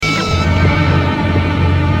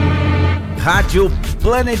Radio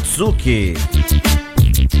Planet Zouk.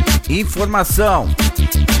 Informação,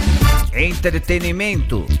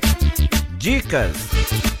 entretenimento, dicas,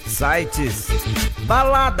 sites,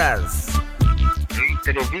 baladas,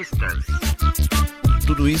 entrevistas.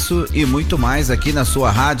 Tudo isso e muito mais aqui na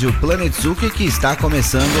sua Rádio Planet Zouk, que está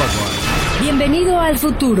começando agora. Bienvenido al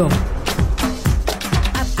futuro.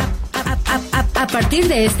 A partir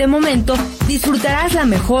de este momento, disfrutarás la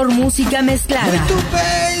mejor música mezclada. Muito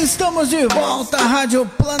bem, estamos de volta à Rádio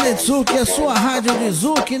Planet Zouk, a sua rádio de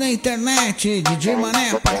Zouk na internet. DJ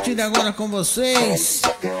Mané, a partir de agora com vocês.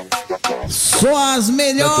 Só as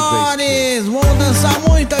melhores. Vamos dançar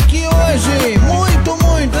muito aqui hoje. Muito,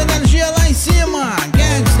 muito. Energia lá em cima.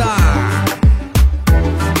 Gangsta.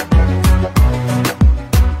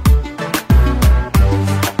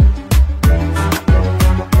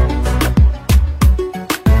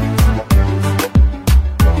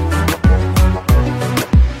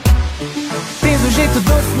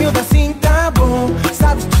 Humilde assim tá bom.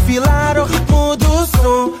 Sabes desfilar ao ritmo do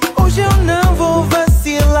som. Hoje eu não vou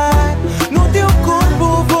vacilar. No teu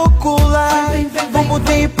corpo vou colar. Vou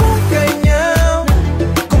tipo um canhão.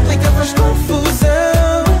 Complica, faz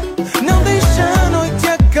confusão. Não deixa a noite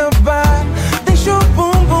acabar. Deixa o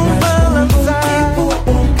bumbum balançar. Tipo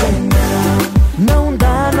um canhão. Não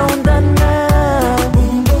dá, não dá não.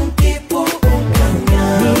 Bumbum tipo um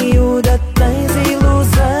canhão. Miúda tens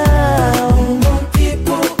ilusão.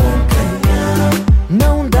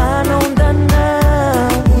 Não dá não.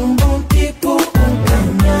 Bumbum tipo um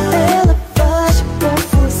canhão. Ela faz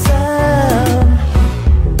confusão.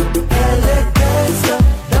 Ela é gangsta,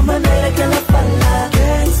 da maneira que ela fala.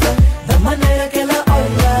 Gangsta, da maneira que ela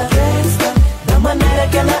olha. Gangsta, da maneira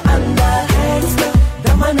que ela anda. Gangsta,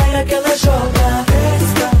 da maneira que ela joga.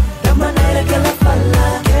 Gangsta, da maneira que ela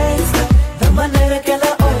fala. Gangsta, da maneira que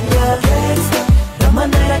ela olha. Gangsta, da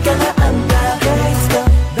maneira que ela anda. Gangsta,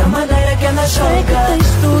 da maneira que ela joga.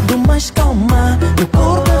 Tens tudo, mas calma. Teu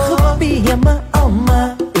corpo arrepia minha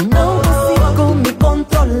alma. Eu não consigo me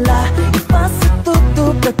controlar e faço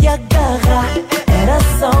tudo pra te agarrar. Era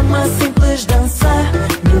só uma simples dança.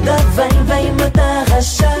 Miúda, vem me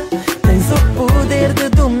tarrachar. Tens o poder de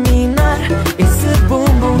dominar esse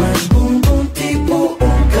bumbum. Mas bumbum tipo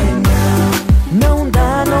um canhão. Não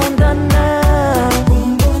dá não.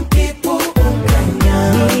 Bumbum tipo um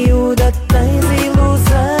canhão. Miúda, tens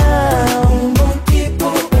ilusão. Bumbum tipo um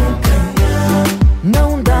canhão. Não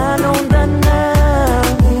dá não.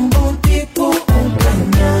 Bumbum tipo um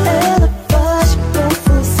canhão. Ela faz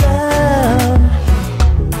confusão.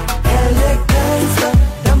 Ela é gangsta,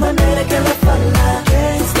 da maneira que ela fala.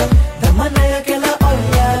 Gangsta, da maneira que ela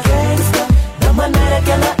olha. Gangsta, da maneira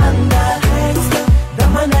que ela anda. Gangsta, da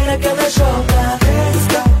maneira que ela joga.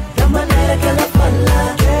 Gangsta, da maneira que ela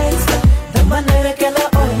fala. Gangsta, da maneira que ela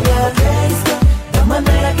olha. Gangsta, da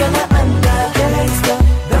maneira que ela anda. Gangsta,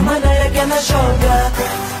 da maneira que ela joga.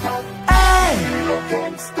 Hey,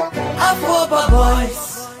 Afro boys,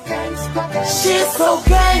 she's so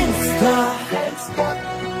gangsta.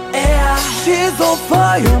 Yeah, she's on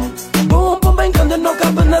fire. Bumbum bem grande, não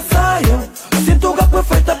cabe na saia. Cintura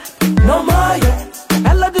perfeita, não maia.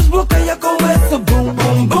 Ela desbloqueia com esse bum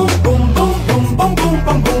bum bum bum bum bum bum bum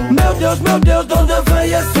bum bum. Meu Deus, de onde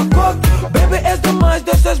vem esse coque? Baby, és demais,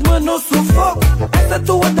 deixas-me no sufoco. Essa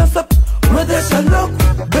tua dança me deixa louco.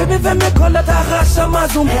 Baby, vem me cola, tá racha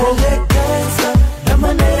mais um pouco. Ela é gangsta, da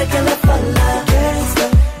maneira que ela fala. Gangsta,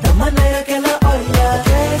 da maneira que ela olha.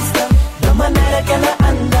 Gangsta, da maneira que ela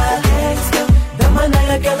anda. Gangsta, da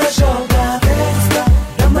maneira que ela joga. Gangsta,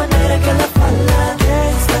 da maneira que ela fala.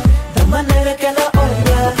 Gangsta, da maneira que ela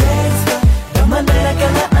olha. Gangsta, da maneira que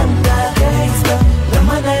ela anda. Gangsta, da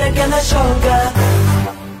maneira que ela joga.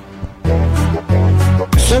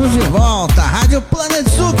 Estamos de volta, Rádio Planet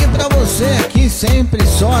Zouk pra você aqui, sempre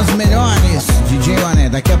só as melhores. DJ Mané,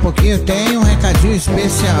 daqui a pouquinho tem um recadinho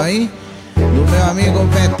especial aí do meu amigo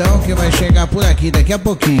Betão, que vai chegar por aqui daqui a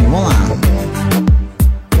pouquinho. Vamos lá.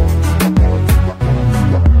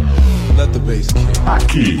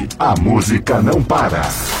 Aqui a música não para.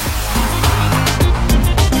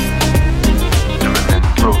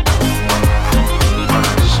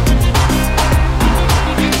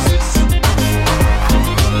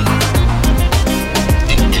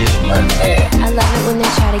 I love it when they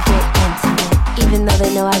try to get intimate, even though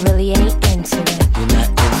they know I really ain't into it. You're not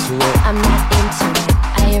into it? I'm not into it.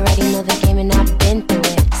 I already know the game and I've been through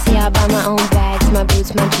it. See, I buy my own bags, my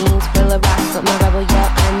boots, my jeans, Willa rock with my rebel yell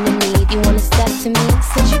underneath. You wanna step to me?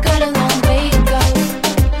 Since you got a long way to go.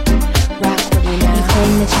 Rock with me now. You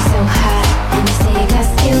claim that you're so hot, and you say you got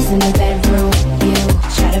skills in the bedroom. You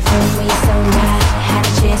try to front when you're so not. Had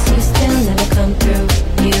a chance, you still never come through.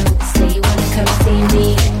 You say you wanna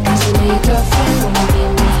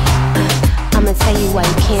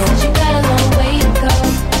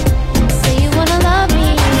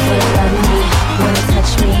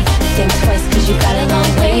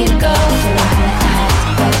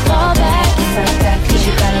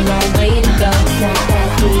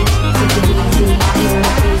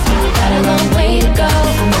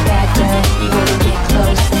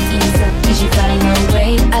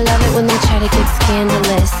big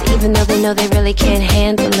scandalous, even though they know they really can't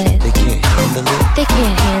handle it. They can't handle it? They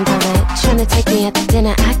can't handle it. Trying to take me out to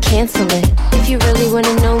dinner, I cancel it. If you really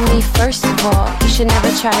wanna know me, first of all, you should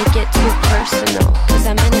never try to get too personal, cause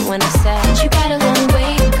I meant it when I said you got a long way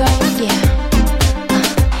to go, yeah.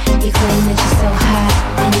 You claim that you're so hot,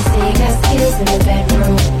 and you say you got skills in the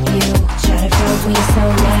bedroom. You try to prove me so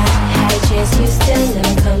not. Had a chance, you still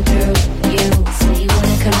never come through. You say you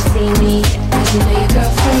wanna come see me, cause you know your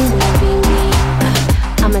girlfriend will be me.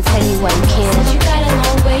 I'ma tell you what you can't. Said you got a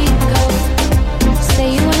long way to go. Say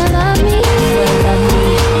you wanna love me,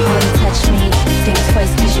 wanna touch me. Think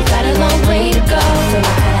twice, cause you got a long way to go. Don't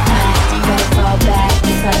know how to act, you gotta fall back.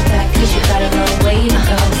 It's not a fact, cause you got a long way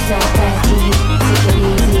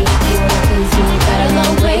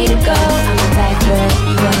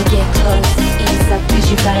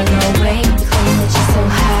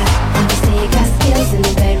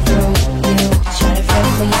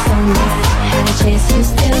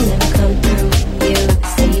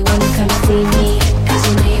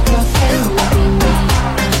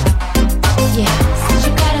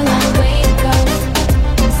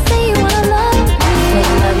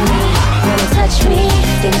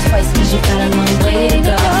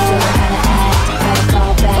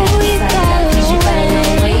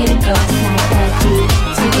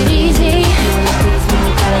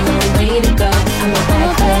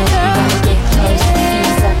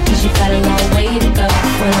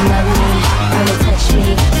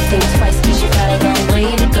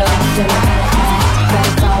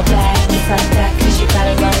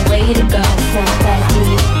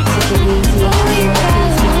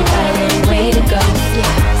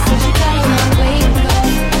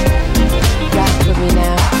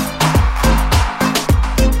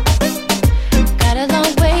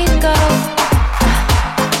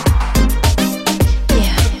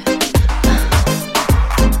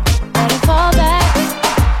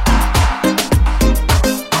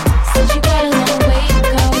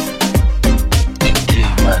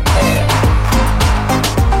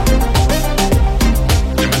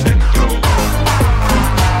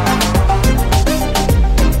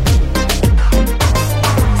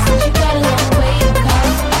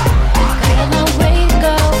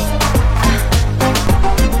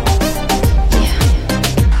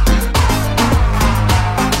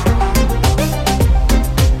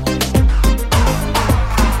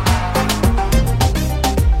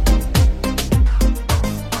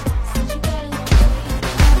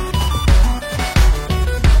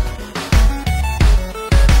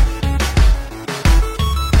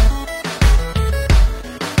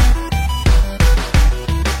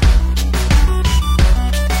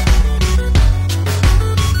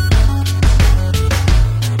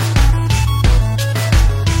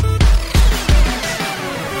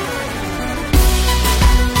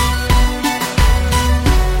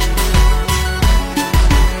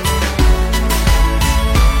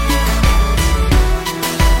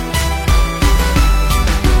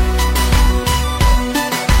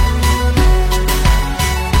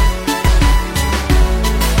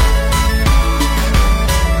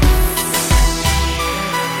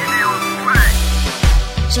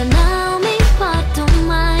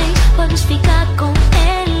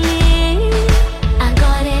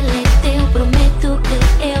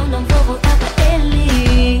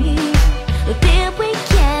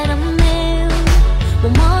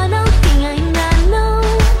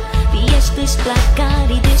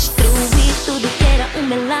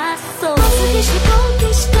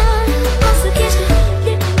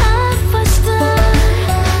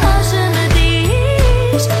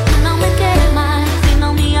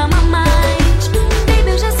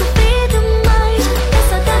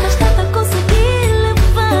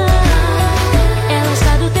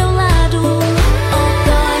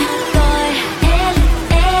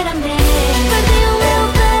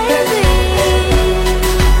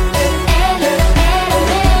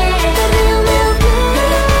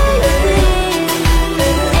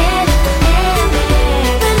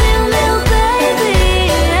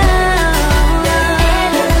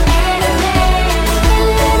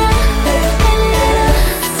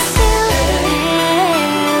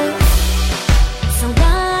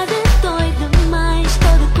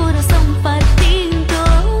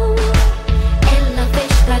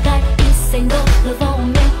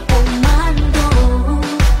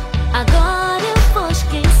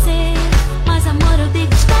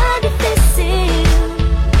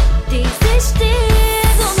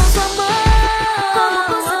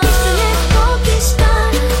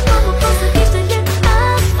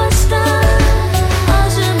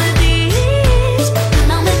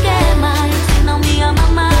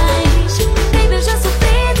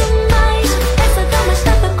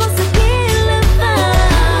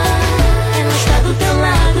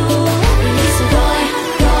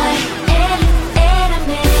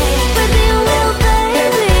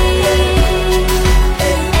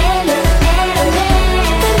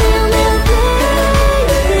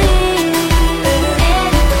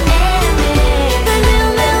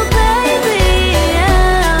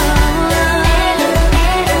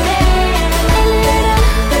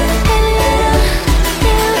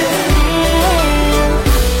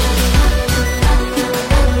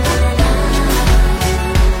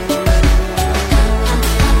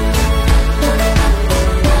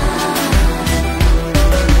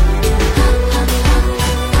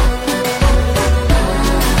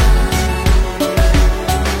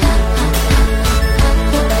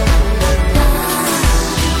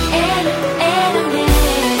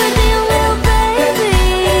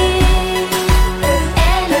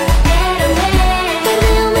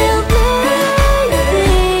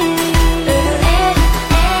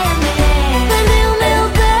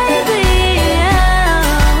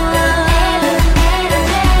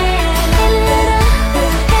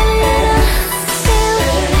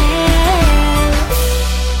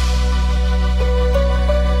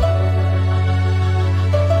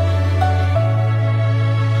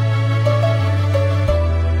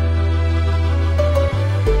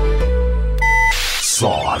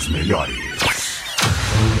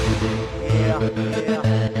Are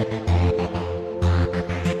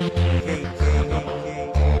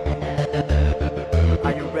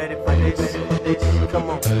you ready for this?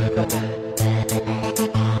 Come on, come on.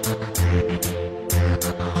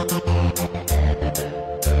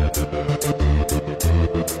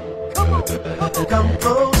 Come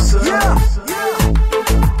closer, yeah, yeah.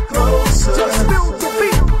 Closer, just feel the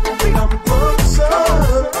beat. Come closer,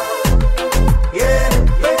 yeah,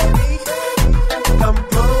 baby. Come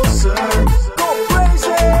closer, go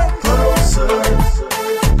crazy. Closer,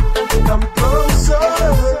 come closer.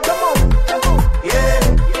 Come on, yeah.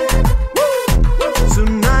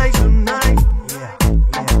 Tonight, yeah,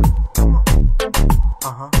 come on.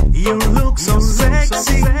 You look so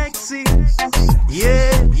sexy,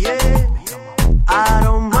 yeah, yeah. I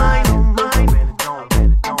don't mind, really don't.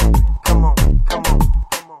 Come on.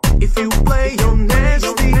 If you play your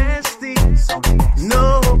nasty,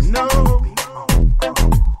 no.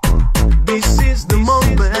 This is the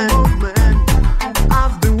moment.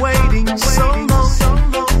 I've been waiting so long.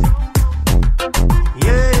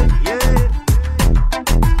 Yeah.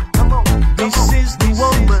 This is the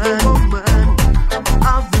moment.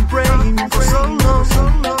 I've been praying for so long.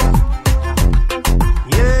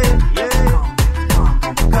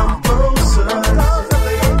 Come closer,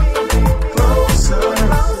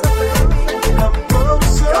 come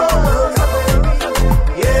closer,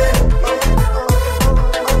 yeah.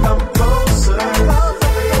 Come closer,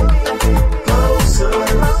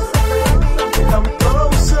 come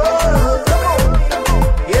closer,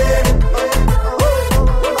 yeah.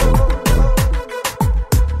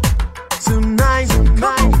 Tonight,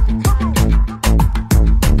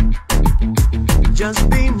 just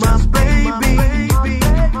be my baby.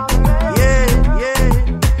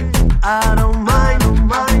 I don't mind.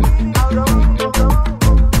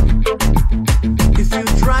 If you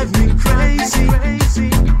drive me crazy,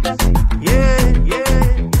 yeah.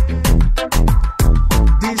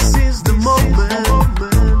 This is the moment.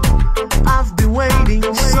 I've been waiting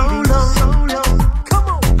so long. Come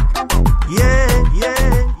on, yeah.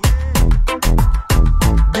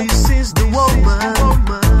 This is the moment.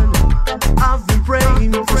 I've been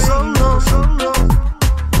praying for so long.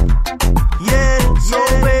 Yeah, so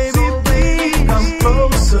baby, please come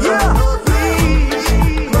closer. Yeah, please,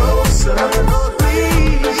 closer,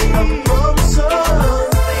 please come closer.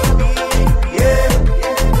 Yeah,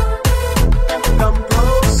 come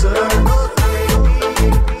closer, come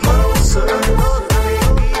closer.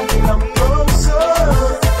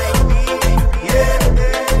 Yeah,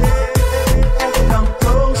 come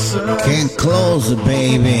closer. Get closer,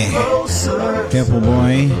 baby. Closer. Tempo bom,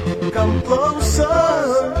 hein? Come closer,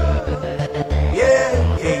 yeah,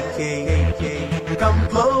 come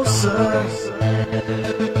closer,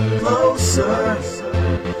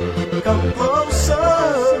 come closer,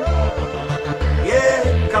 yeah,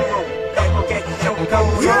 come on,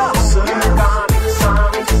 come closer,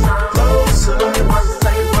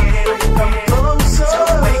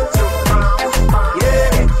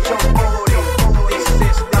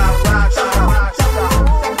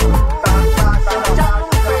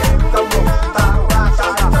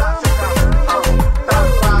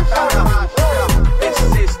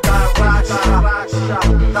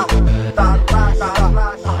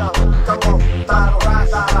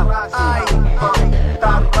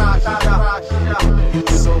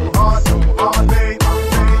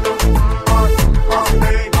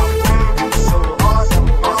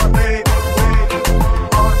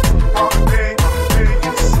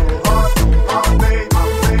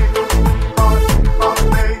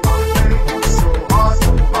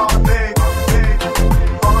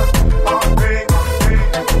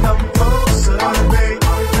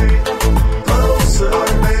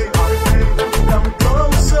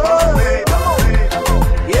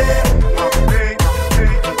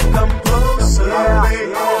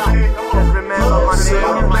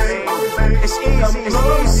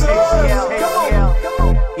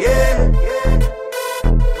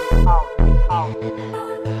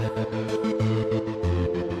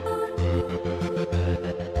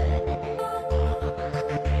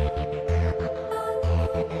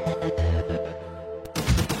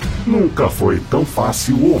 Nunca foi tão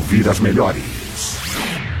fácil ouvir as melhores.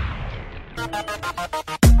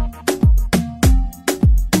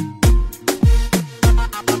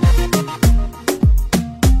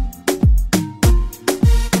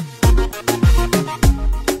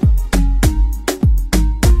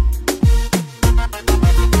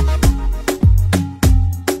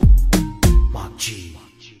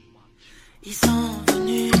 Ils sont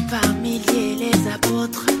venus par milliers les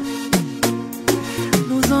apôtres,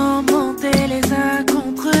 nous ont montés les uns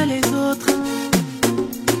contre les autres.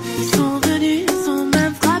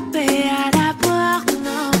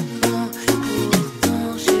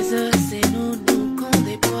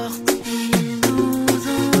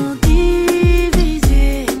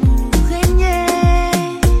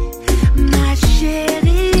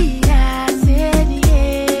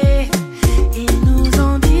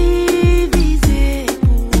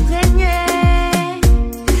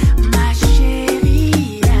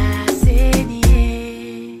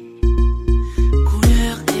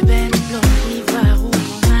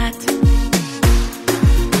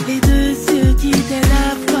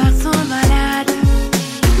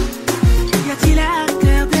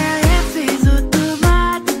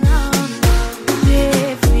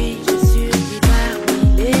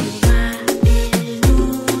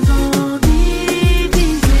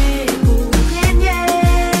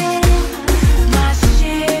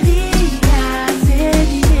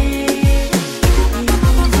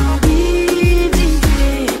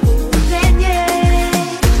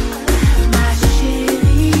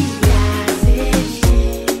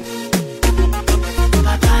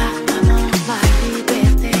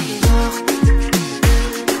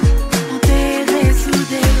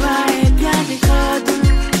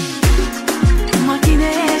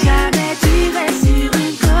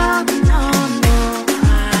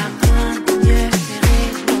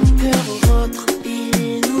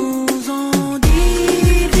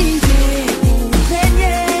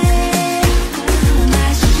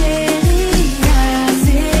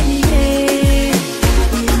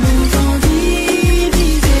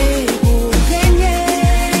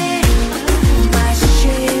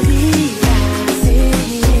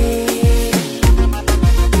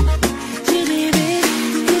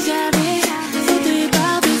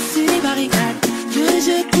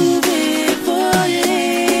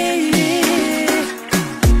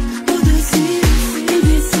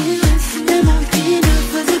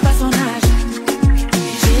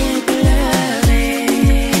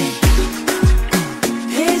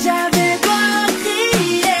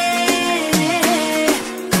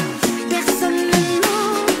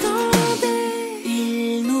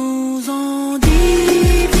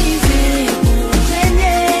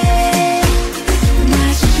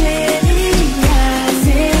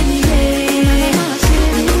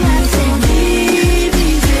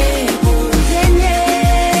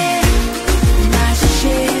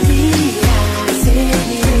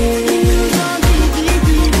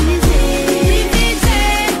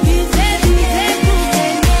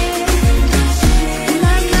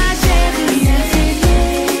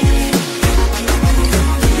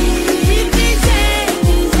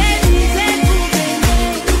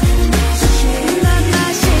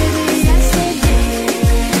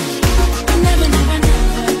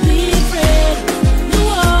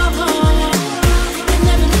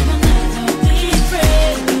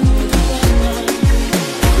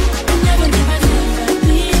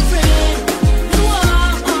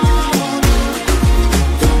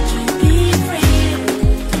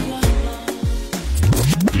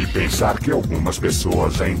 lembrar que algumas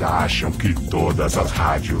pessoas ainda acham que todas as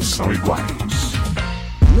rádios são iguais.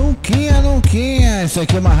 Nunca, isso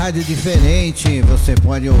aqui é uma rádio diferente, você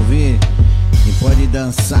pode ouvir e pode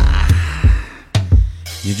dançar.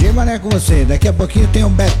 DJ Mané com você, daqui a pouquinho tem um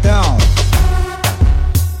Betão.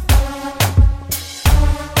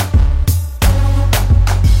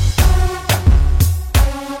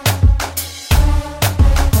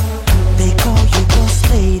 They call you boss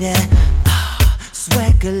lady,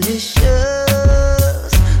 swagalicious,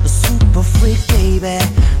 a super freak baby.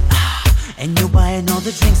 And you're buying all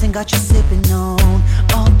the drinks and got you sipping on.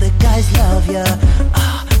 All the guys love ya,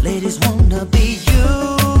 ladies wanna be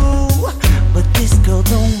you. But this girl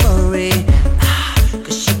don't worry,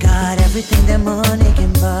 cause she got everything that money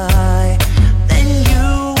can buy. Then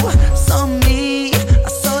you saw me, I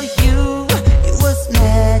saw you, it was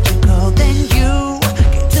magical. Then you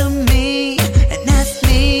came to me and asked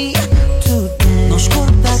me to dance. Não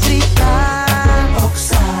escuta gritar,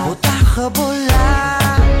 botar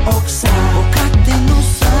rebolar, botar tem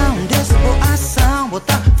noção, despoação,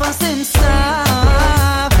 botar fazendo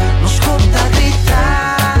sabe. Não escuta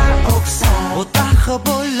gritar, botar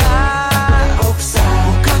rebolar,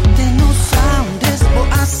 botar tem noção,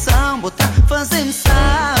 despoação, botar fazendo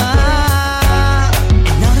sabe.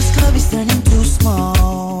 And now this club is turning too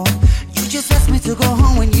small. You just asked me to go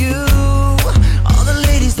home with you. All the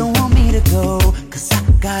ladies don't want me to go, cause I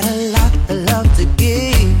got a lot of love to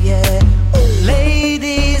give, yeah.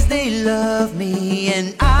 Ladies, they love me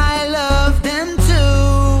and I love them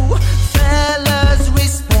too. Fellas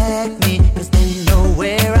respect me, cause they know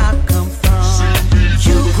where I come from.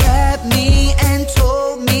 You grabbed me and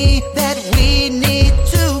told me that we need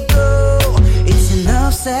to go. It's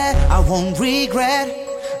enough said, I won't regret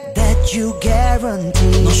that you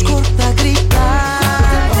guarantee. Não escuta gritar,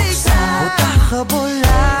 botar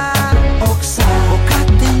rebolar, botar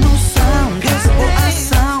tem noção,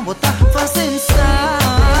 despoação, botar fazendo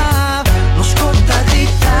sabe. Não escuta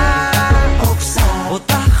gritar,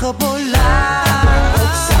 botar rebolar,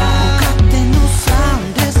 botar tem noção,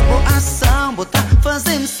 despoação, botar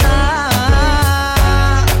fazendo sabe.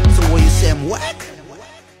 So what you say, I'm whack?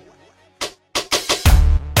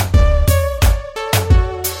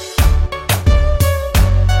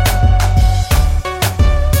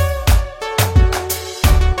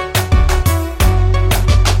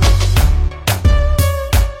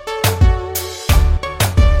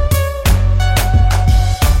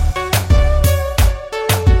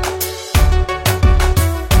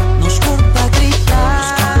 Não escuta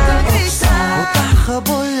gritar, botar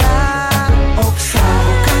rebolar, botar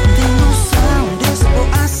tem noção,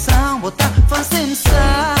 despoação, botar fazendo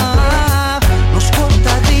sabe. Não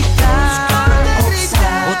escuta gritar,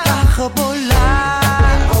 botar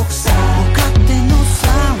rebolar, botar tem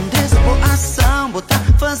noção, despoação, botar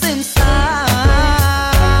fazendo sabe.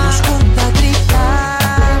 Não escuta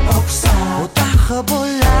gritar, botar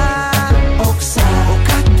rebolar,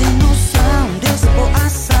 botar tem noção,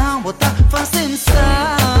 despoação, botar fazendo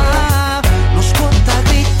sabe. Não escuta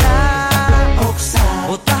gritar,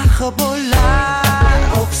 botar rebolar,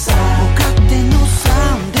 botar tem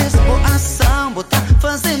noção, despoação, botar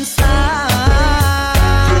fazendo sabe.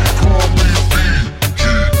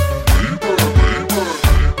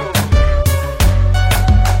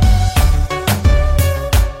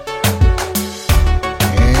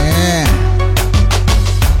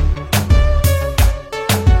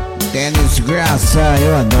 Dennis Graça,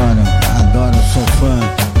 eu adoro, sou fã.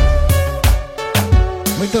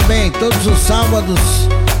 Muito bem, todos os sábados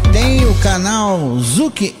tem o canal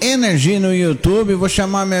Zouk Energy no YouTube. Vou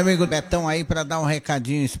chamar meu amigo Betão aí pra dar um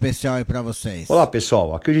recadinho especial aí pra vocês. Olá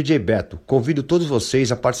pessoal, aqui é o DJ Beto. Convido todos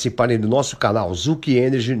vocês a participarem do nosso canal Zouk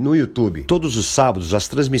Energy no YouTube. Todos os sábados as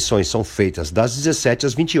transmissões são feitas das 17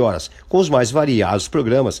 às 20 horas, com os mais variados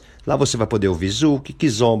programas. Lá você vai poder ouvir Zouk,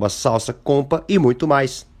 Kizomba, Salsa, Compa e muito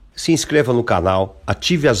mais. Se inscreva no canal,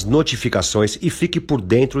 ative as notificações e fique por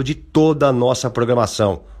dentro de toda a nossa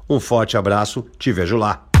programação. Um forte abraço, te vejo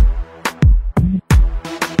lá.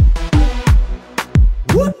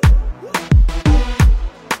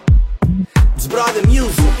 It's brother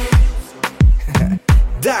music.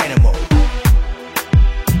 Dynamo.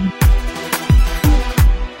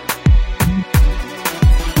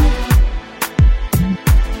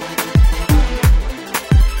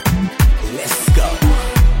 Let's go.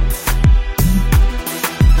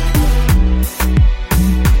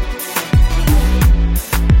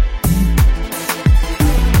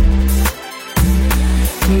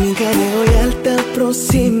 Nunca me voy a te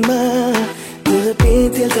aproximar. De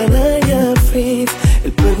repente ele tá na minha frente.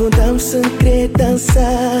 Ele pergunta-me se quer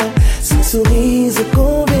dançar. Seu sorriso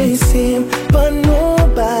convence-me para não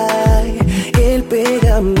bailar.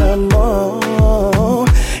 amor.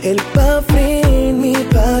 Ele pra frente, me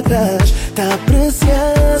pra trás, tá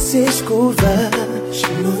apreciando esses curvas.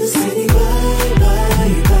 Não decidi,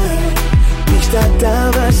 vai. Pista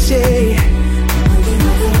tava cheia,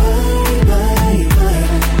 vai.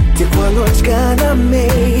 Tipo a noite cada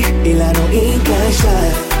mês, e lá não encaixa,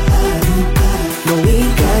 não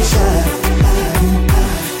encaixa.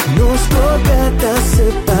 Nos toca tá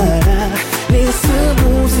separar, nessa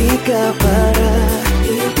música para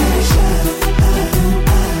encaixa.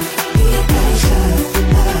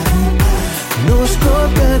 Nos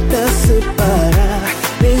toca tá separar,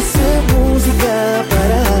 nessa música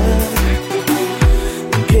para.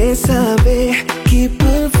 Quer saber que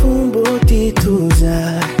perfume boti tu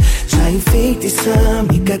usar? Já enfeitiça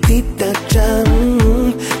minha gatita já,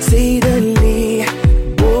 sei dali,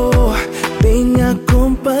 boa, bem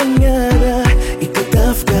acompanhada. E que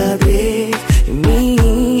tá ficando em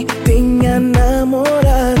mim, tenha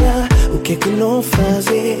namorada. O que é que não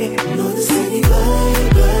fazer? Não decidi, vai.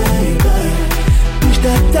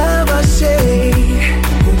 Pista tava cheia,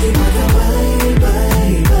 continuada,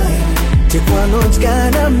 vai. Tipo a noite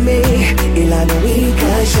cada mês, e lá não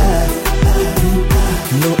encaixa,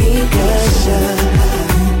 não encaixa.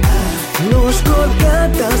 Nos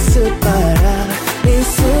corcata separar,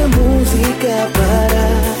 essa música para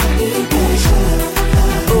encaixa,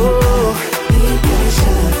 oh,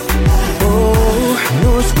 encaixa, oh.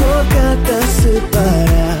 Nos corcata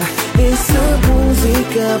separar, essa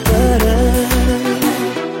música para.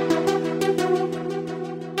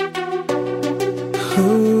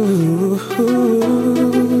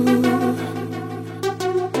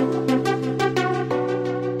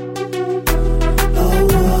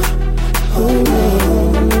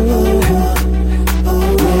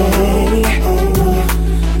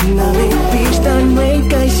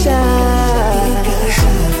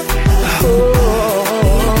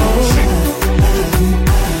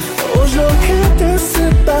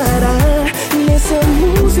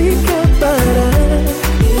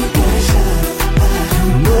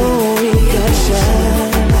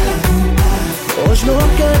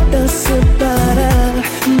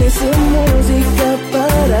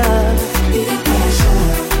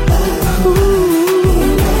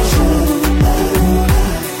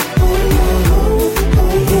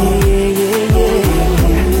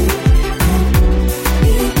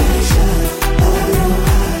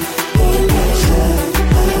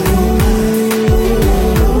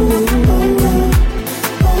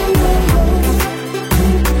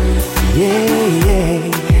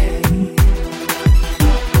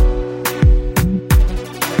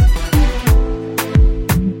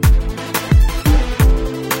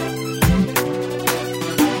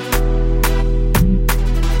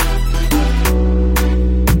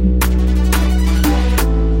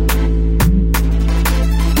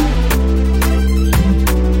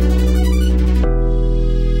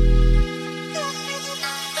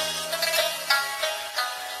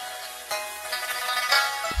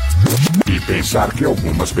 Pensar que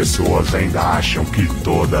algumas pessoas ainda acham que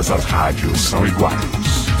todas as rádios são iguais.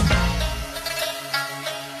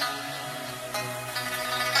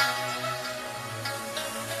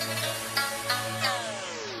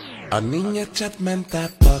 A minha chatman tá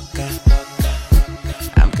toca.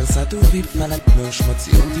 I'm cansado de ouvir falar de nós, mas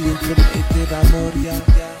se um dia prometer amor,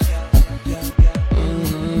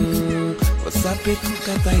 vou saber que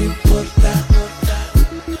nunca tá importa.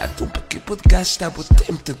 A tua que pode gastar o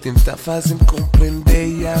tempo de tentar fazer-me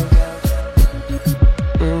compreender.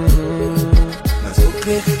 Mas o que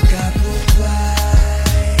recado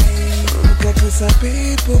vai? Nunca quer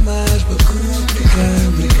saber por mais, vou complicar.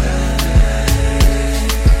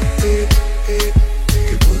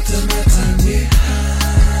 Que puta mata-me.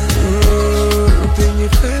 Tenho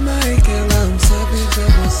fé, mas que ela não sabe, já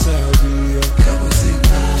não sabia. Acabou sem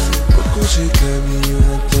nada, porque hoje caminho,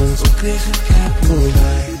 então o que recado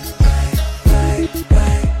vai?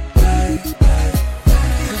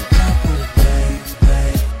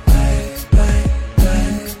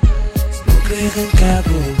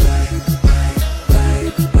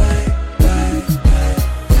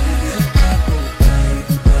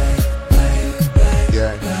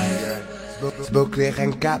 Vou querer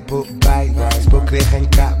arrancar por vai, vou querer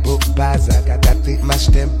arrancar por baza. Cada vez mais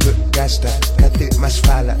tempo gasta, cada vez mais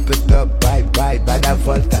fala, pero vai dar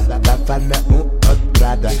volta. Dava na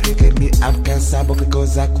outrada, quem me alcança, qualquer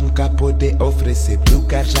coisa que nunca pode oferecer.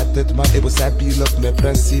 Lugar já te demora, eu sabia logo meu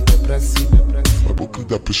princípio. A boca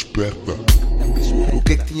dá pra esperta. O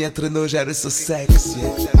que tinha entre nós era só sexy.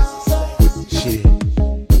 Shit.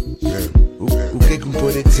 O que me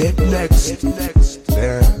pode dizer next?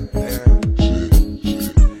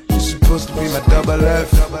 Supposed to be cream, a double F,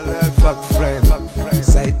 fuck friend,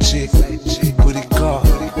 side chick, booty call,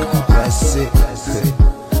 that's it.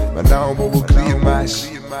 Mas não vou criar mais.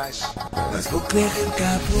 Mas vou querer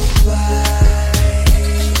cá por vai.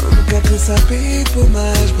 Nunca quer saber por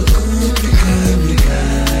mais, vou complicar.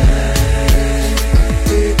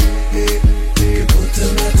 Que puta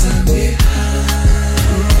mata me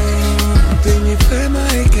tenho fé,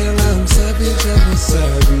 mas que ela não sabe, já não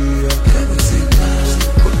sabia. Que você não,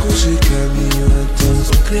 porque hoje caminho, então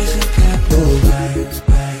vou querer cá por vai.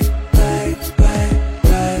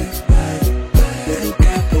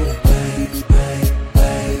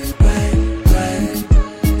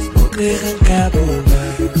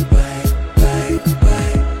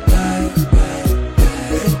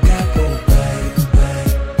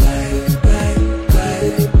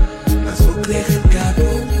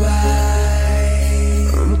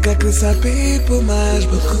 Saber por mais,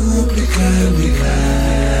 vou complicar.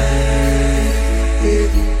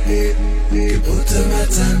 Que puta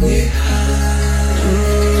mata-me.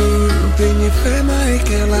 Tenho fé, mas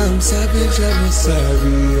que ela não sabe, já não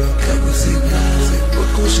sabia. Acabou sem nada, vou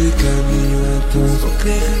correr caminho, então vou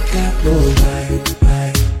querer cá por vai.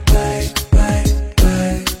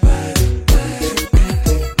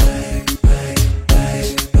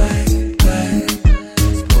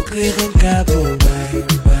 Vou querer cá por vai.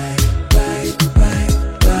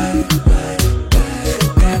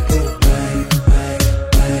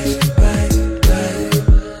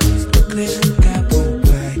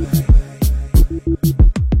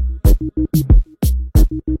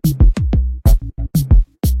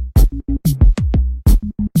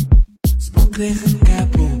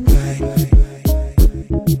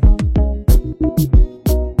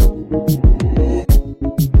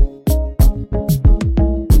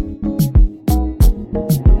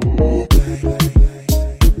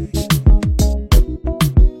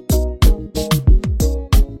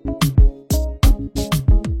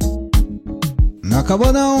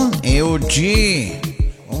 Acabou não,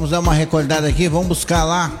 vamos dar uma recordada aqui, vamos buscar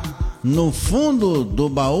lá no fundo do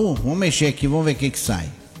baú, vamos mexer aqui, vamos ver o que sai.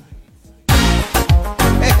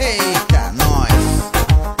 Eita, nós!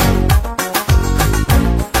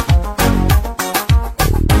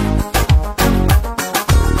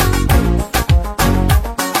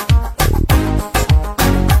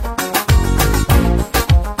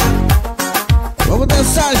 Vamos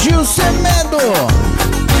dançar Gil sem medo!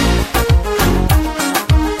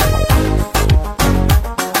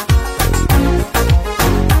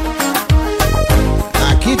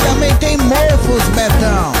 Tem mofos,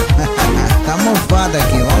 Betão. Tá mofado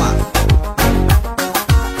aqui, vamos lá.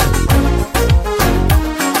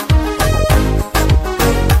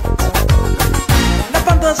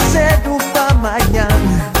 Levanta cedo pra manhã,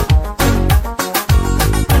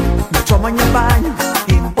 toma banho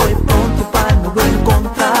e põe pronto para nos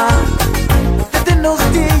encontrar. Desde nos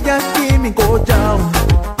dias que me encontrou,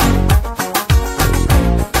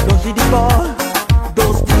 longe de fora,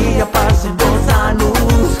 2 dias passam 2 anos.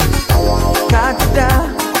 Cada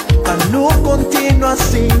ano continua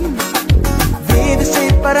assim, vida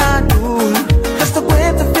separado. Resta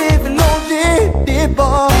aguenta, vive longe de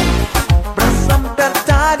bom. Braço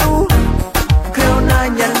apertado, creu na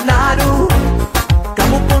minha lado.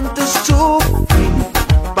 Camo ponto sufre,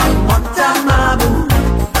 pra montar mamo.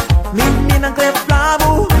 Menina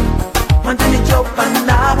crepavo, mantém de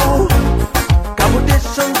opanavo. Cabo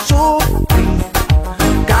deixa sufre,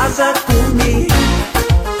 casa comigo.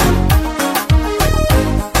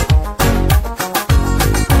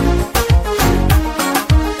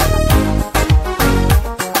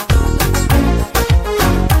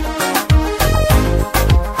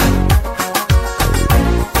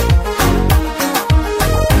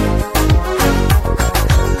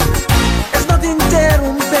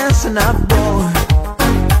 Na boa,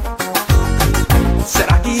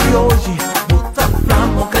 será que hoje bota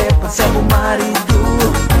flama, crepa, seu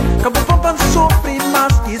marido? Cabo papan sofre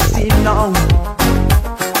mais que se não.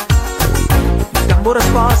 Cabo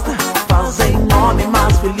resposta, fazem homem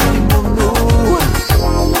mais feliz do mundo.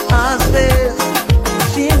 Às vezes,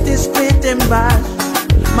 gente espeta embaixo,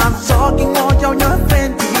 mas só quem olha na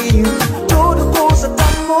frente. Toda coisa tá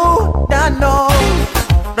mudando.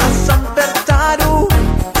 Braço apertado,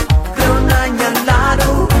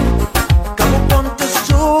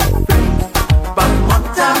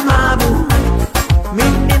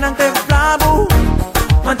 menina que flavo,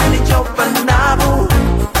 mantém de open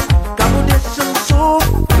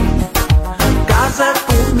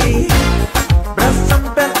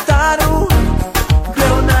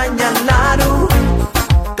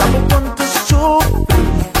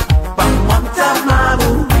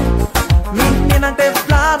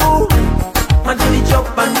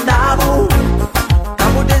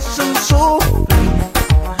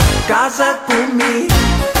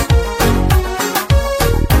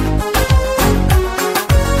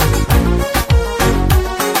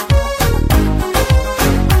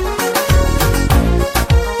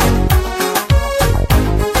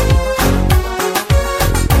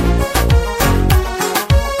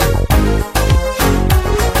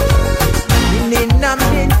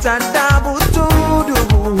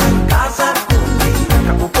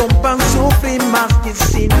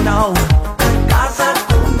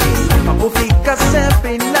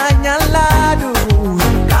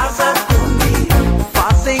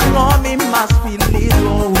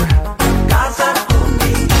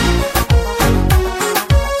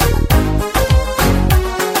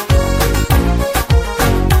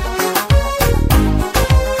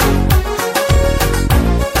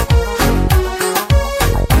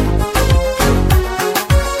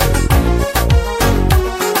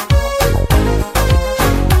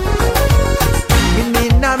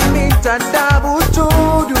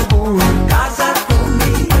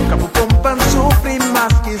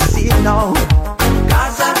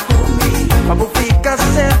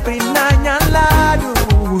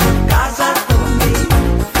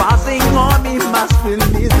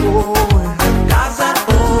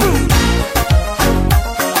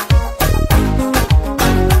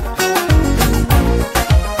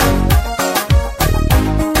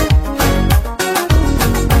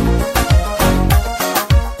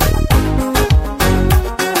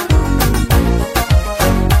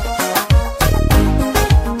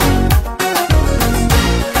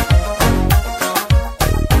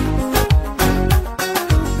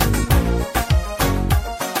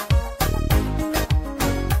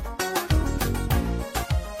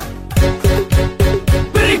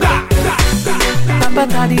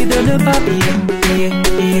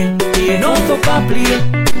plier. Non, faut pas plier.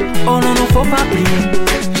 Oh non, non, faut pas plier.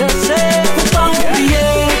 Je sais, faut pas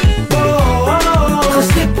oublier. Oh, oh, oh.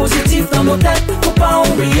 Rester positif dans nos têtes, faut pas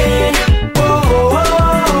oublier. Oh, oh,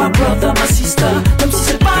 oh. Ma brother, ma sister, même si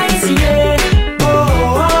c'est pas easy. Oh, oh,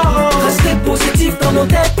 oh. Rester positif dans nos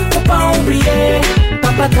têtes, faut pas oublier.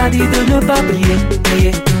 Papa t'a dit de ne pas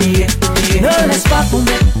plier. Ne laisse pas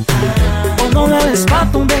tomber. Oh non, ne laisse pas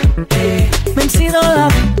tomber. Même si dans la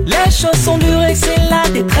vie les choses sont dures et que c'est la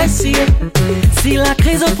détresse. Si la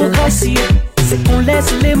crise progresse, c'est qu'on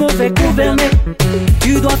laisse les mauvais gouverner.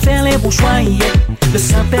 Tu dois faire les bons choix. Le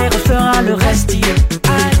Saint-Père fera le reste.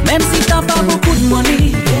 Même si t'as pas beaucoup de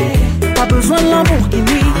money, pas besoin de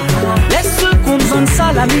Lamborghini. Laisse ceux qu'on besoin de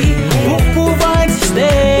salami pour pouvoir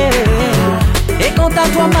exister. Et quant à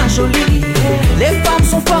toi ma jolie, les femmes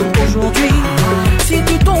sont fortes aujourd'hui. Si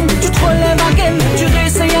tu tombes, tu te relèves again. Tu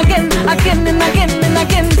réessayes again and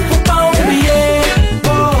again. Faut pas oublier. Oh,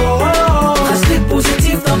 oh, oh. Rester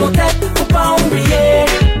positif dans nos têtes, faut pas oublier.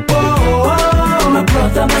 Oh, oh, oh. Ma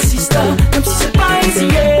brother, ma sister, même si c'est pas easy.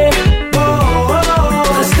 Oh, oh,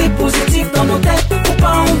 oh. Rester positif dans nos têtes, faut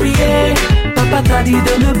pas oublier. Papa t'a dit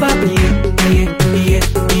de ne pas plier.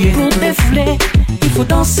 Pour défouler, il faut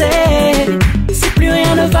danser. Si plus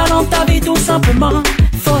rien ne va dans ta vie, tout simplement,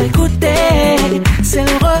 faut écouter. C'est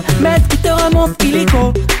le remède qui te remonte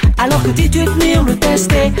illico. Alors que dis-tu tenir le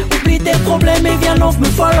tester. Oublie tes problèmes et viens donc me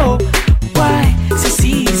follow. Ouais, c'est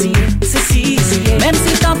si easy. Même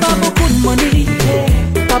si t'as pas beaucoup de money,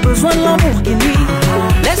 pas besoin de Lamborghini.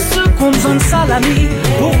 Laisse ceux qu'on besoin de salami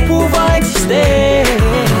pour pouvoir exister.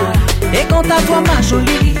 Et quant à toi ma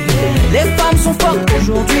jolie, les femmes sont fortes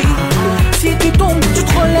aujourd'hui. Si tu tombes, tu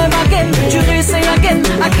te relèves again. Tu réessayes again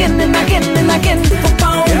and again. Faut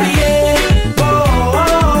pas oublier. Oh, oh,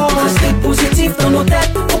 oh. Rester positif dans nos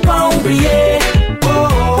têtes, faut pas oublier. Oh,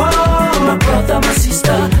 oh, oh. Ma brother, ma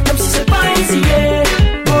sister, même si c'est pas easy.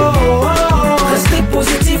 Oh, oh, oh. Rester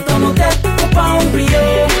positif dans nos têtes, faut pas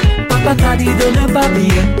oublier. Papa t'a dit de ne pas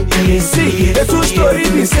plier. See, the true story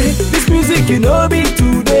be say, this music you know be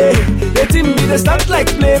today. Let him be the start like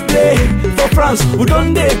play. For France, who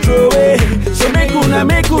don't they throw away. So make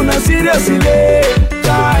una seriously.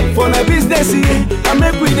 Try for the business, I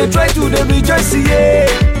make we they try to the rejoice,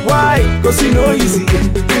 Why? Cause you know easy.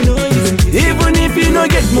 Even if you no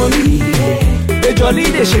get money, they jolly,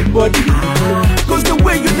 they shake body. Cause the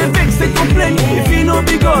way you the vex, they complain. If you no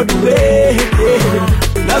be God way,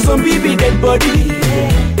 now some baby dead body.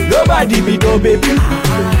 Nobody be no baby.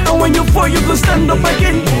 And when you fall, you go stand up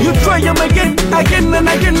again. You try them again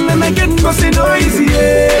and again. Cause you know easy,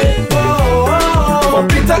 Oh, oh, oh. For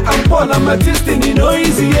Peter and Paul, I'm a destiny, no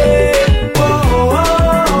easy, Oh, oh,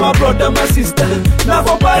 oh. My brother, my sister, now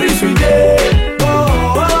for Paris we day. Oh,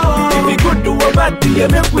 oh, oh. If we could do a bad thing,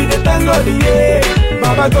 make we the thank God,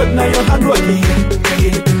 Baba God, now your hand working,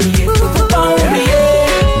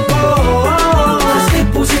 Rester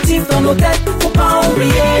positif dans nos têtes, faut pas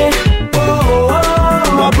oublier. Oh, oh,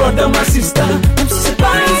 oh. My brother, my sister, même si c'est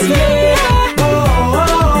pas easy. Oh, oh,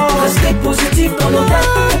 oh. Rester positif dans nos têtes,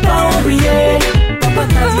 faut pas oublier. Papa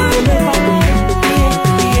t'a dit de ne pas oublier.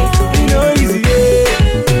 No easy,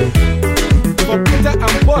 For Peter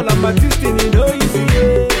and Paul, I'm a destiny, no easy,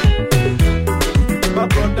 My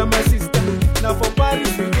brother, my sister, now for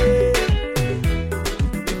Paris we day.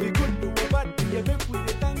 If we could do a bad thing, make we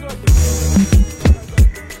the thank God.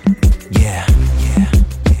 Yeah.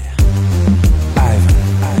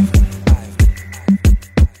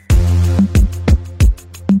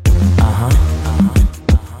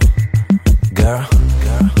 Girl.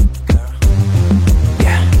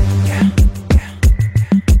 Yeah.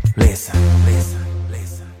 Listen.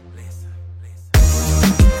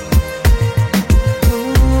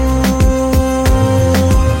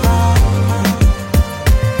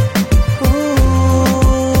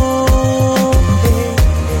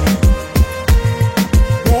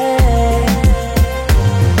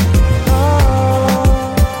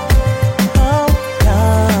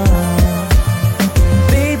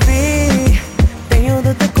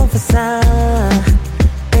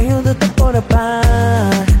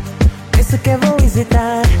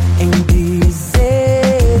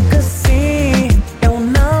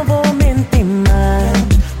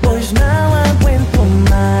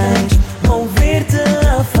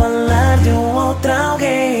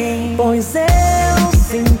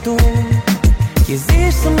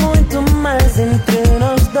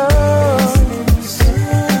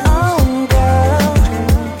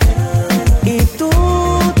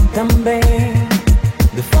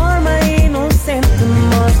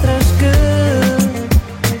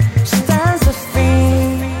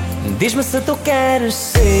 Diz-me se tu queres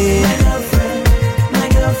ser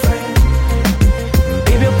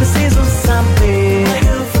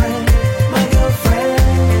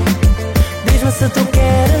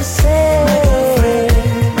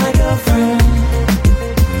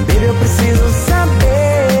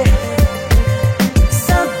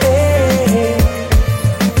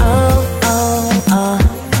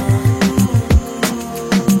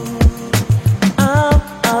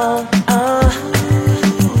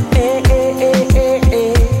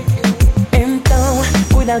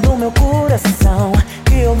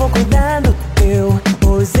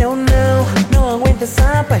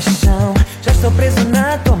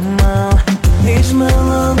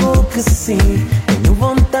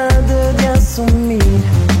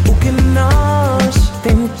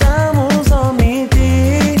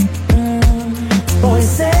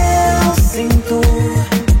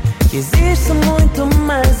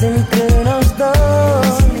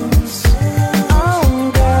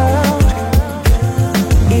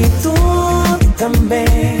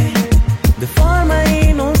De forma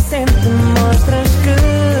inocente mostras que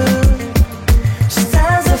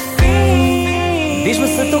estás afim. Diz-me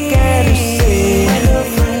se tu queres ser my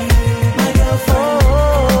girlfriend, my girlfriend.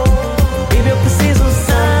 Baby, eu preciso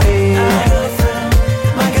saber my girlfriend,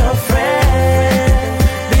 my girlfriend.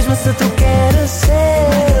 Diz-me se tu queres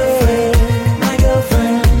ser my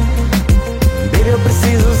girlfriend. Baby, eu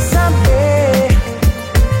preciso saber,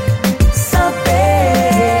 saber.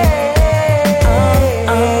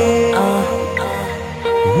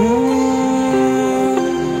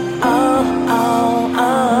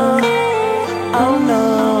 Oh no.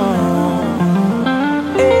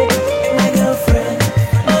 Hey, my girlfriend,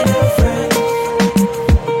 my girlfriend.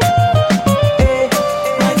 Hey,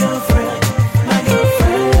 my girlfriend, my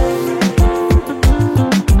girlfriend.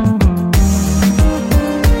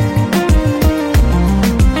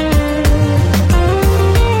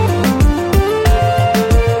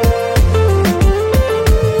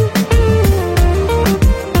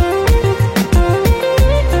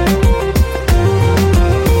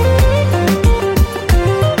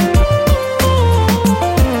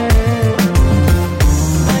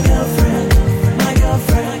 My girlfriend, my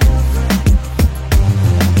girlfriend.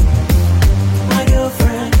 My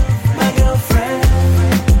girlfriend, my girlfriend.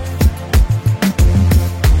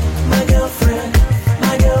 My girlfriend,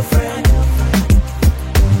 my girlfriend.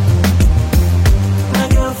 My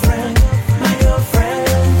girlfriend, my girlfriend.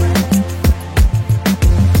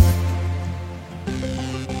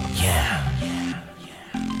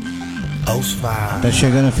 Osvar. Tá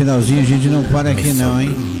chegando o finalzinho, a gente não para aqui não,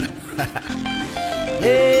 hein?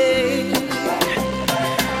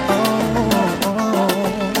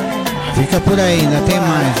 Fica por aí, ainda tem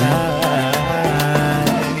mais, né?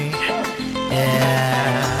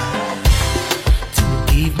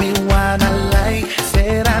 Give me what I like.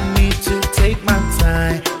 Said I need to take my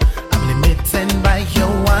time. I'm limited by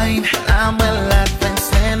your wine. I'm well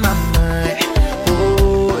advanced in my mind.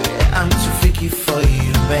 Oh, I'm too freaky for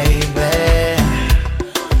you, baby.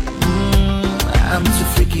 I'm too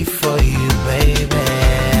freaky for you, baby.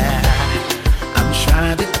 I'm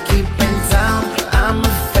trying to keep it down. I'm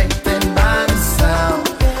affected by the sound.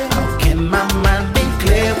 How can my mind be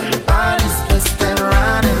clear when the body's twisted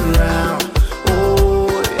round and round? Oh,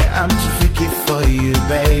 I'm too freaky for you,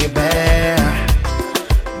 baby.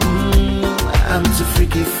 I'm too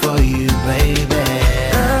freaky for you, baby.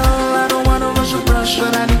 Girl, I don't wanna rush or brush,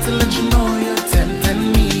 but I need to let you know you're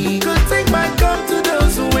tempting me. Could take my cup to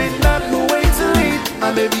those who ain't not no way to lead.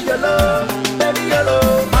 My baby, your love,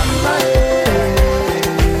 mama,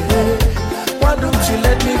 why don't you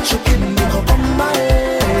let me choke in the cup of my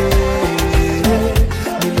head?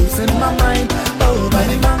 Me losing my mind, oh,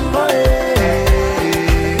 body mango,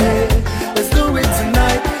 let's do it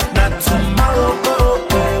tonight, not tomorrow,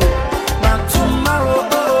 not tomorrow,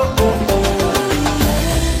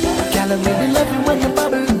 Girl, I really love you when you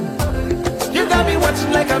bubble. You got me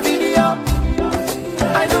watching like a video.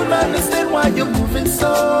 I don't understand why you're moving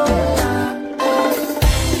so.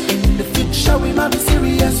 In the future we might be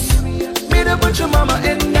serious. Meet up with your mama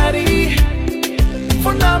and daddy.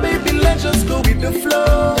 For now, baby, let's just go with the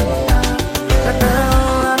flow.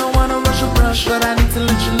 Girl, I don't wanna rush or brush, but I need to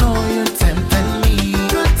let you know you're tempting me.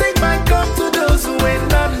 Could take my cup to those who ain't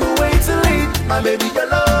got no way to lead. My baby, your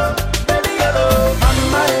love,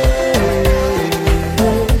 mama,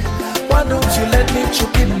 why don't you let me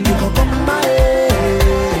choke in the cup of my head?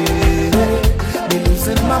 Me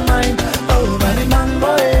losing my mind, oh, body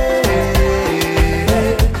mango,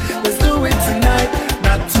 let's do it tonight,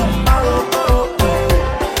 not tomorrow,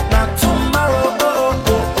 not tomorrow,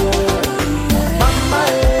 Mama,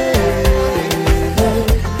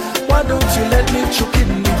 why don't you let me choke in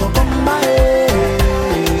the cup of my head?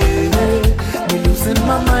 Me losing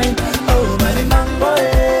my mind.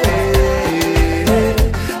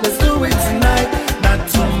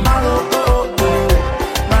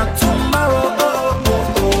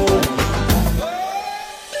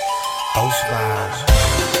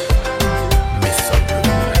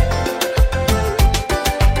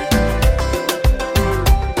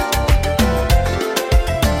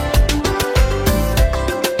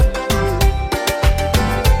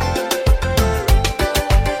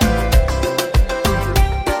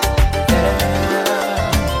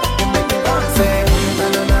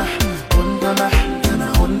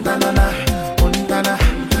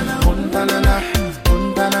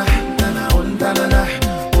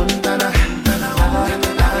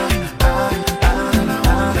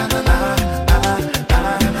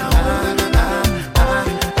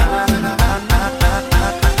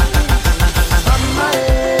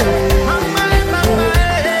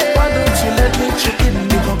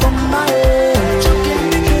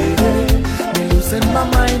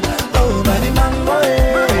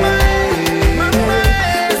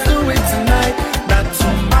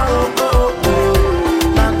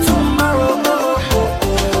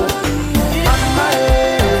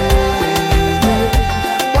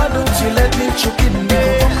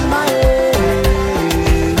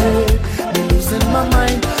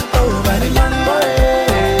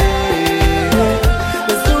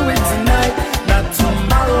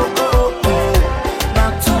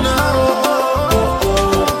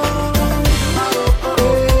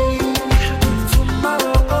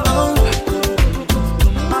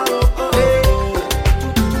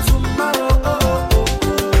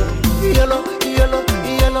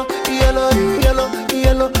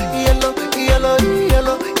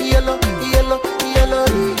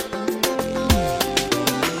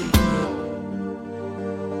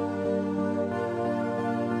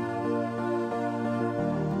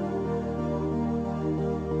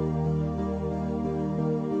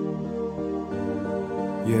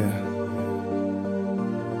 Yeah.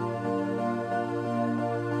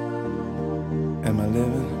 Am I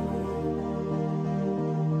living?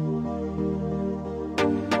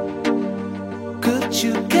 Could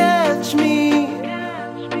you catch me?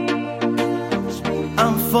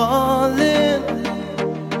 I'm falling.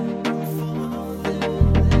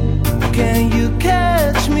 Can you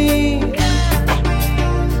catch me?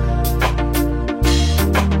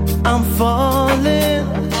 I'm falling.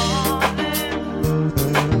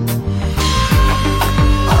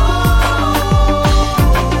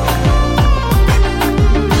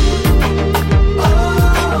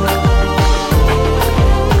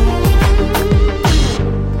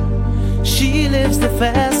 She lives the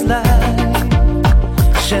fast life,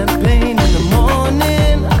 champagne in the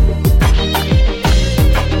morning.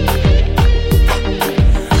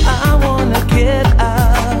 I wanna get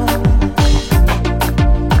out,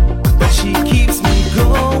 but she keeps me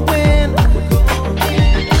going.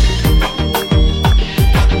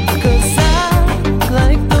 'Cause I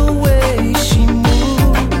like the way she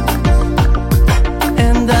moves,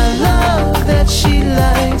 and I love that she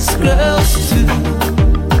likes girls too.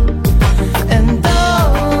 And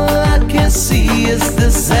all I can see is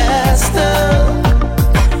disaster,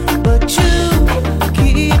 but you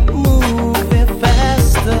keep moving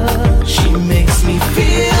faster. She makes me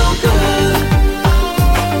feel good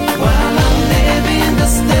while I'm living the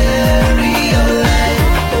stereo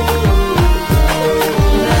life.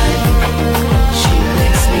 She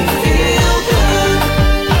makes me feel good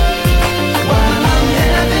while I'm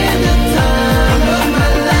having the time of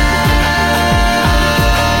my life.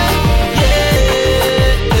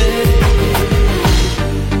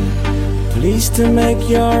 Pleased to make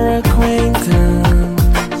your acquaintance.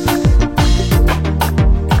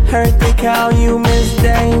 Heard they call you Miss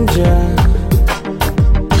Danger.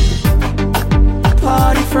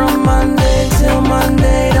 Party from Monday till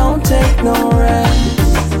Monday, don't take no rest.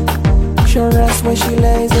 She'll rest when she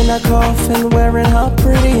lays in a coffin wearing her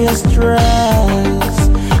prettiest dress.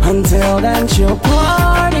 Until then she'll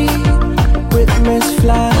party with Miss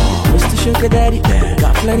Fly, Mr. Sugar Daddy.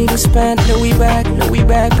 Got plenty to spend, Louis back,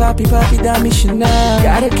 Poppy, Dami Chanel.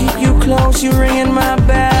 Gotta keep you close, you ringing my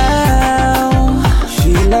bell.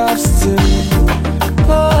 She loves to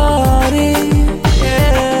party,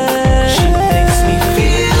 yeah. She makes me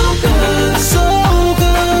feel good, so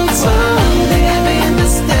good, so I'm living the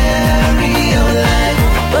stereo life.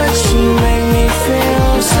 But she make me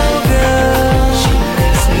feel so good. She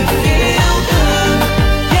makes me feel good,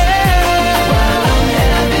 yeah, while I'm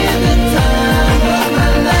having the time of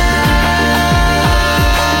my life.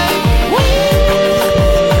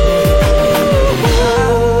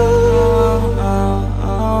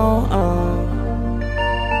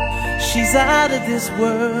 She's out of this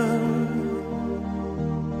world.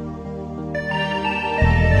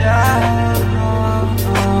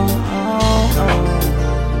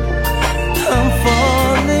 I'm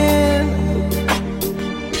falling.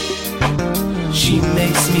 She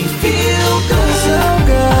makes me feel good, so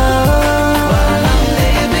good, while I'm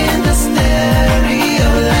living the stereo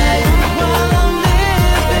life. While I'm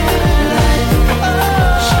living life,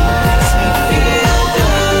 she makes me feel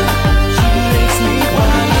good. She makes me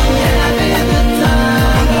while I'm having the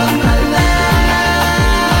time of my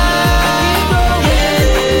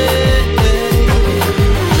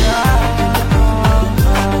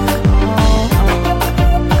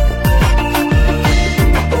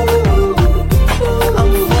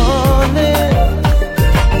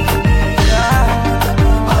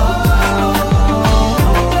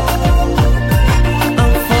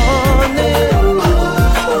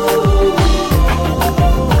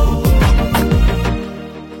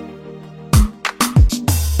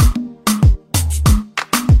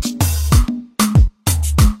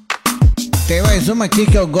Tem mais uma aqui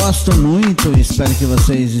que eu gosto muito, espero que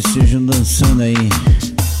vocês estejam dançando aí.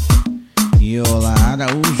 Iola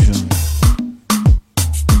Araújo.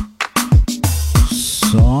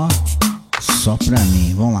 Só pra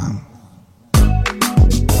mim, vamos lá.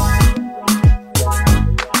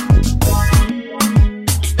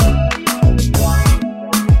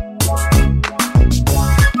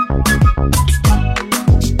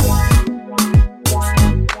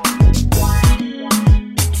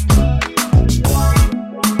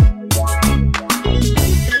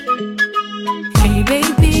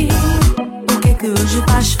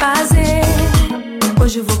 Fazer.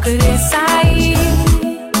 Hoje eu vou querer sair,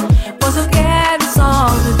 pois eu quero só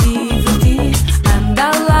me divertir.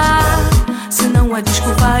 Anda lá, senão a disco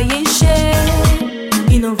vai encher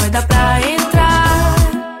e não vai dar pra entrar.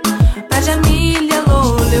 Pra Jamília,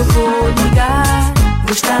 Lola, eu vou ligar.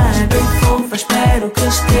 Vou estar bem fofa, espero que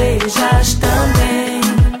estejas também.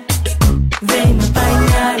 Vem me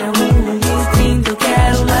apanhar a 1h30, eu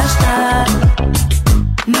quero lá estar.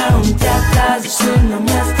 Não te atrases, se não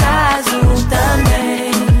me atraso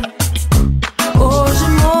também. Hoje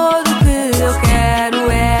amor, o que eu quero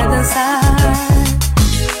é dançar.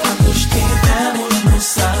 Quando estivermos no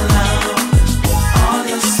salão,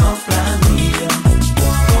 olha só pra mim.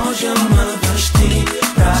 Hoje eu me vesti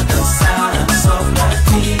pra dançar só pra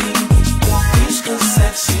ti. Diz que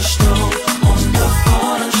sexy estou, onde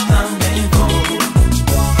foras também vou.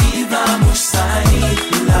 E vamos sair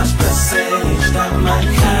lá pra 6 da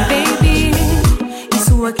manhã. Baby,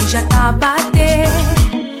 isso aqui já tá a bater.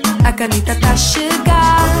 A caneta tá a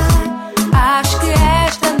chegar. Acho que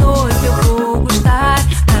esta noite eu vou gostar.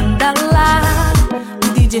 Anda lá, o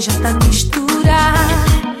DJ já tá a misturar.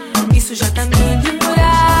 Isso já tá a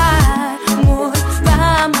melhorar. Amor,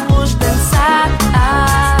 vamos dançar.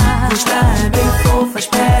 Vou estar bem fofa,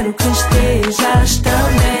 espero que estejas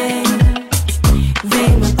também.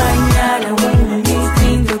 Vem me apanhar a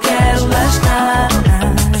 1h30, eu quero lá estar.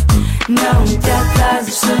 Não te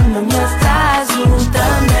atrases, se não me atraso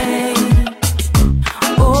também.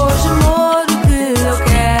 Hoje amor, o que eu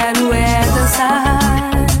quero é dançar.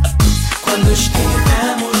 Quando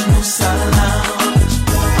estivermos no salão,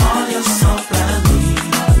 olha só pra mim.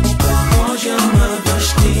 Hoje eu me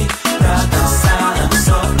vesti pra dançar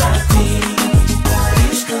só pra ti.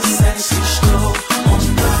 Diz que sexy estou,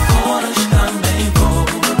 onde foras também vou.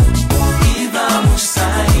 E vamos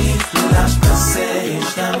sair lá pra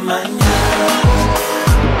 6 da manhã.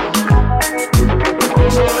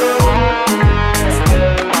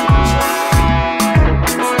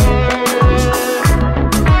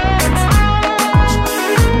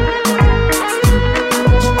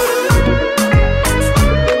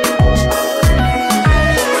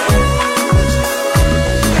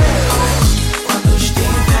 Quando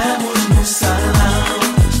estivermos no salão,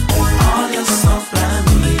 olha só pra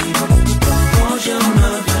mim. Hoje eu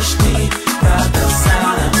me vesti pra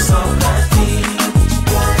dançar só pra ti.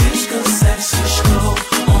 Diz que sexy estou,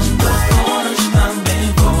 onde foras também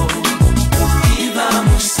vou. E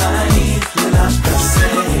vamos sair lá pra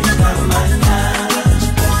 6 da manhã.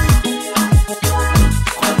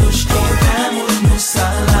 Quando estivermos no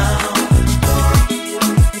salão,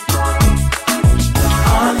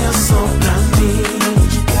 olha só pra mim.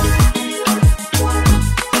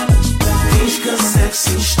 Diz que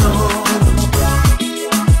sexy estou,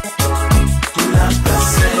 lá pra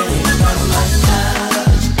 6 da manhã.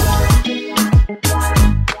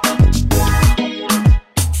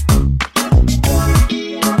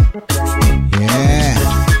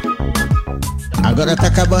 Agora tá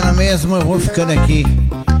acabando mesmo, eu vou ficando aqui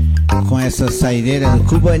com essa saideira do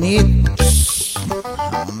Cubanito.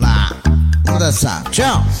 Vamos lá, vamos dançar.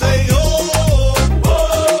 Tchau.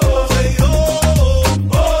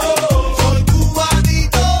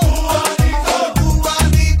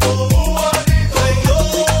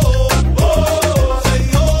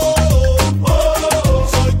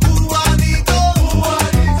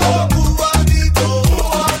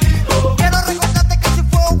 Quiero recordarte que así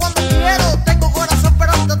fue cuando quiero. Tengo corazón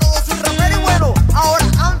pero ante todo soy rapero y bueno. Ahora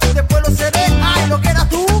antes, después lo seré. Ay, ¿lo quieras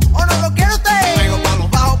tú o no lo quiere usted? Pego pa' los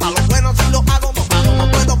bajos, pa' los buenos si lo hago. No paro,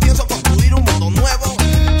 no puedo, pienso construir un mundo nuevo.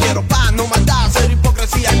 Quiero paz, no maldad, cero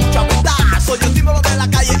hipocresía y mucha verdad. Soy el símbolo de la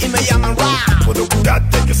calle y me llaman rap. Puedo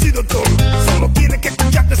jurarte que soy doctor. Solo tienes que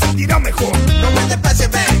escuchar, te sentirás mejor. No me desprecies,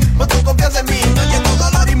 ven, pon tu confianza en mí. No llevo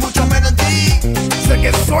dolor y mucho menos en ti. Sé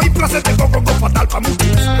que soy placer de coco fatal para muchos,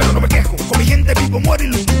 pero no me quejo. Con mi gente vivo, muero y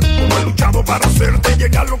lucho. Como he luchado para hacerte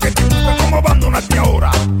llegar lo que te gusta, como abandonarte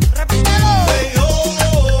ahora. Repítelo.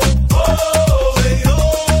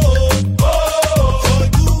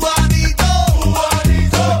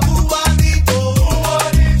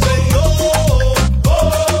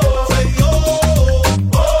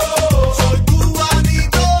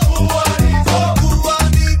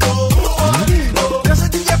 Yo soy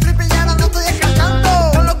DJ Flip y ahora no estoy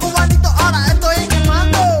descansando. Con los cubanitos ahora estoy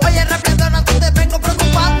quemando. Oye, rapeadora, tú te vengo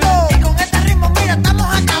preocupando. Y con este ritmo, mira, estamos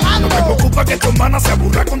acabando. No me preocupa que tu hermana se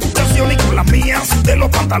aburra con tu canción y con las mías de los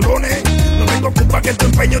pantalones. No tengo culpa que tu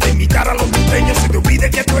empeño de imitar a los monteños se te olvide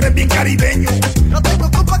que tú eres bien caribeño. No tengo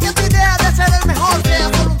culpa que tu idea de ser el mejor sea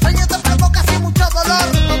solo un sueño, te provoca así mucho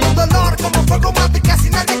dolor. Todo un dolor como fuego mate y casi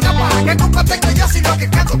nadie escapa. ¿Qué culpa tengo yo si lo que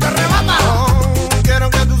canto te arrebata? Quiero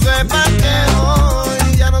que tú sepas que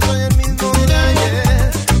hoy ya no soy el mismo de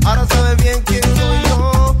ayer. Ahora sabes bien quién soy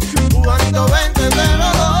yo. Cubanito, vente, pero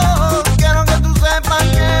no. Quiero que tú sepas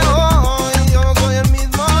que hoy yo no soy el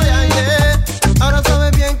mismo de ayer. Ahora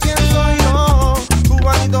sabes bien quién soy yo.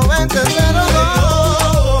 Cubanito, vente, pero no.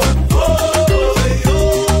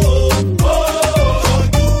 Soy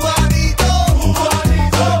cubanito.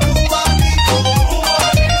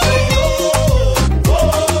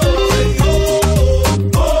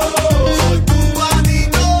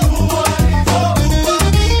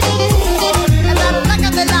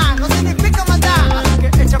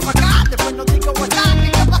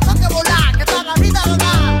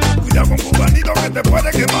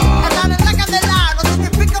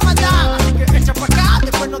 pica más allá. Así que echa pa' acá,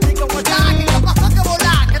 después no digo guayá. Que no pasó que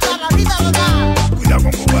volar, que toda la vida lo da. Cuidado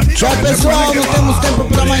con cubanito. Tchau, pessoal, não temos tempo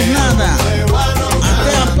pra mais nada.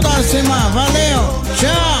 Até a próxima, valeu,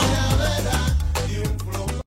 tchau.